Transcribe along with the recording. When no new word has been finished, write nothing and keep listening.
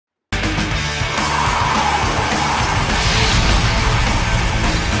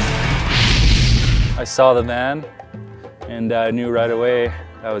I saw the van and I knew right away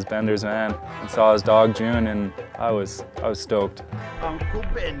that was Bender's van. I saw his dog June and I was stoked. Uncle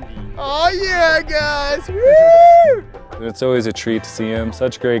Bendy. Oh yeah, guys! Woo! It's always a treat to see him.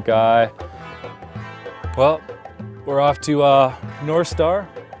 Such a great guy. Well, we're off to North Star,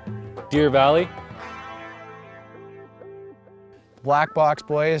 Deer Valley. Black Box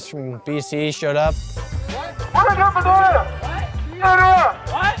boys from BC showed up.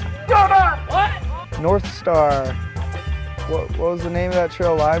 North Star. What was the name of that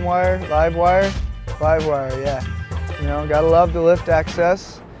trail? Livewire? Livewire, yeah. You know, gotta love the lift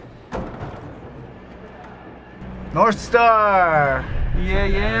access. North Star! Yeah,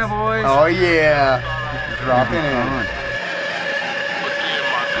 yeah, boys. Oh yeah! Dropping in.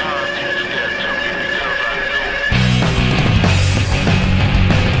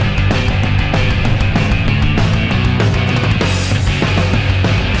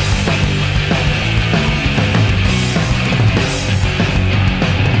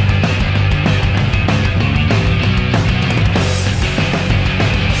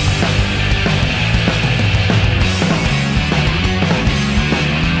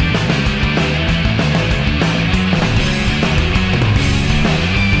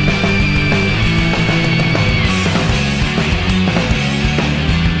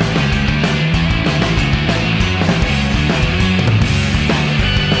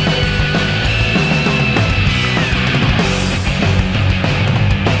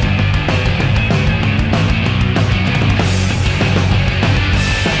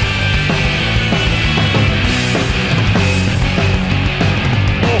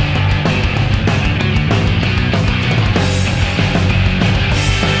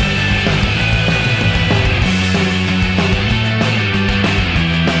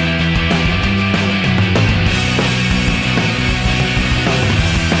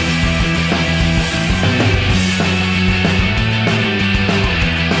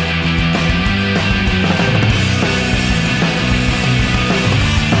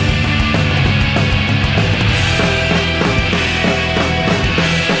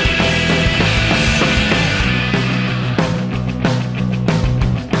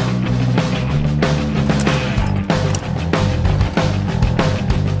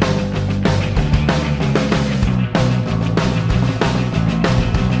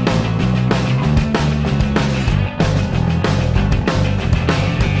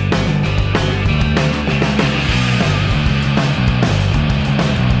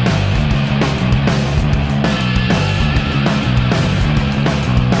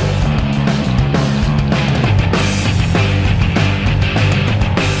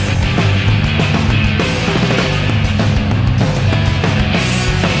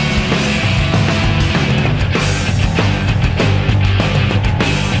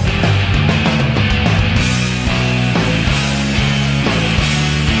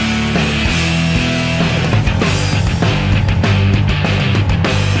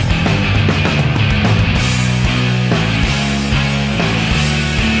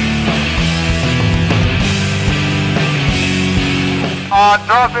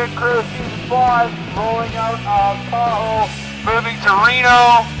 DropIn crew season 5, rolling out of Tahoe, moving to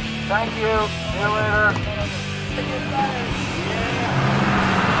Reno. Thank you. See you later.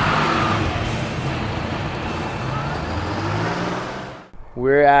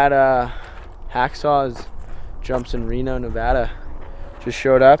 We're at Hacksaw's Jumps in Reno, Nevada. Just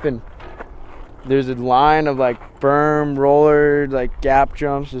showed up and there's a line of like berm, roller, like gap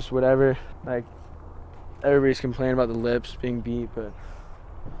jumps, just whatever. Like everybody's complaining about the lips being beat, but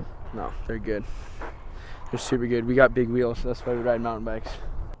no, they're good. They're super good. We got big wheels, so that's why we ride mountain bikes.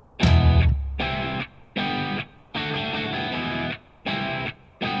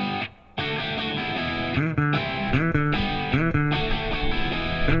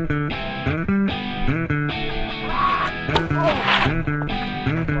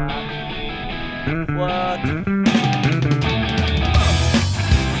 What?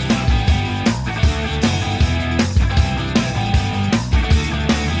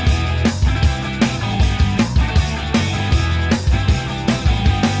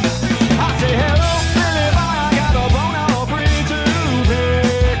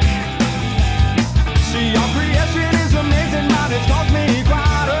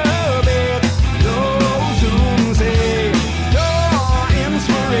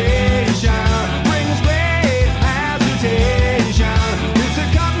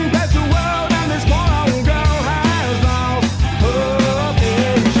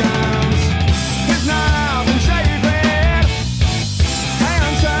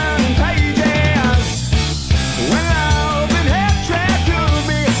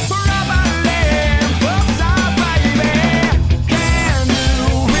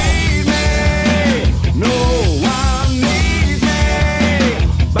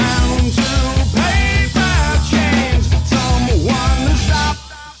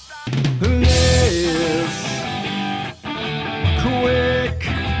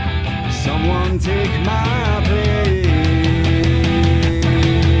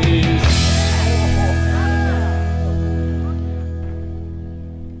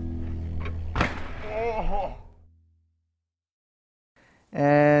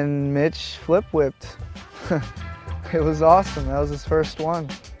 Mitch flip whipped. It was awesome. That was his first one.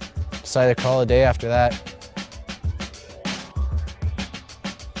 Decided to call it a day after that.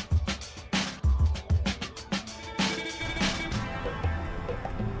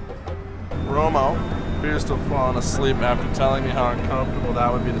 Romo appears to have fallen asleep after telling me how uncomfortable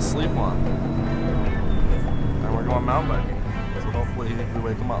that would be to sleep on. And we're going mountain biking, so hopefully we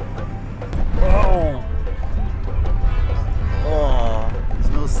wake him up. Oh! Oh, there's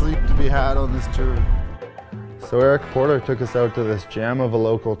no sleep to be had on this tour. So Eric Porter took us out to this gem of a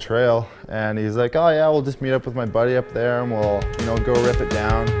local trail, and he's like, oh yeah, we'll just meet up with my buddy up there and we'll, you know, go rip it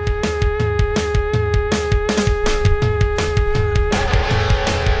down.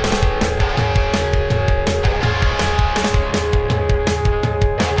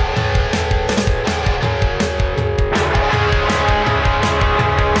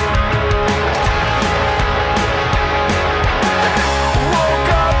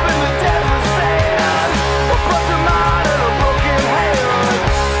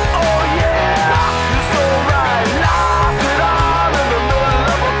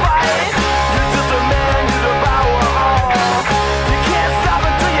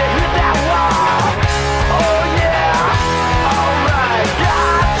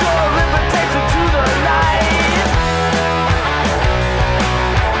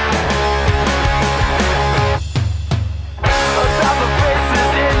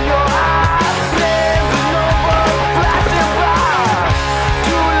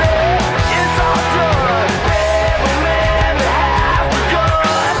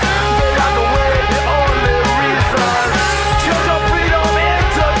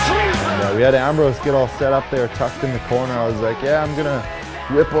 We had Ambrose get all set up there, tucked in the corner. I was like, yeah, I'm gonna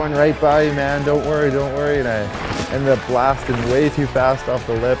whip one right by you, man. Don't worry, don't worry. And I ended up blasting way too fast off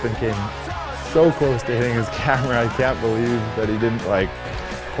the lip and came so close to hitting his camera. I can't believe that he didn't like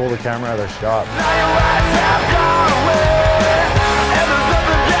pull the camera out of the shot.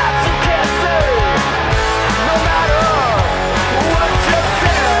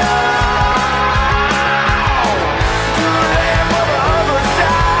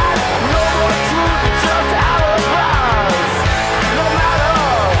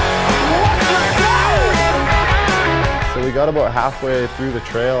 We got about halfway through the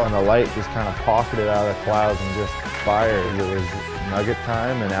trail and the light just kind of pocketed out of the clouds and just fired. It was nugget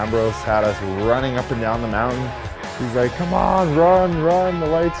time and Ambrose had us running up and down the mountain. He's like, come on, run, run, the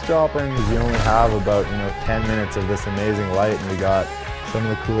light's dropping. Because you only have about, 10 minutes of this amazing light, and we got some of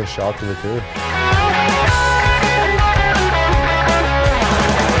the coolest shots of the tour.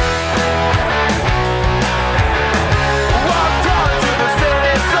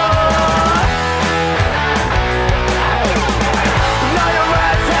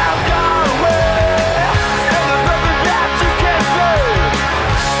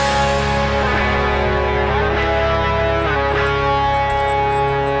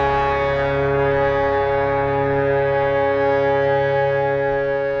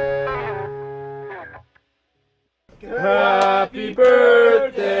 Happy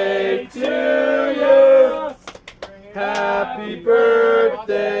birthday to you. Happy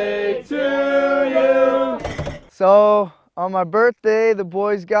birthday to you. So on my birthday, the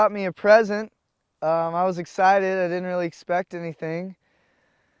boys got me a present. I was excited. I didn't really expect anything.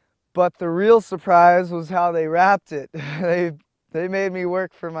 But the real surprise was how they wrapped it. They made me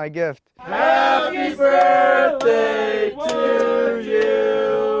work for my gift. Happy birthday to you.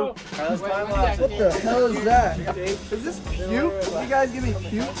 What the hell is that? Is this puke? You guys give me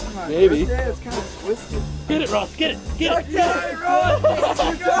puke? Maybe. It's kind of twisted. Get it, Ross. Get it. Get it. Get it, Ross.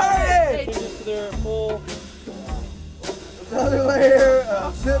 You got it. They're full. Another layer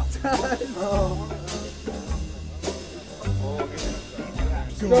of zip ties.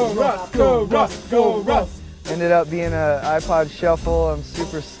 Go, Russ. Go, Russ. Go, Russ. Ended up being an iPod shuffle. I'm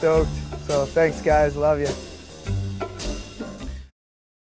super stoked. So thanks, guys. Love you.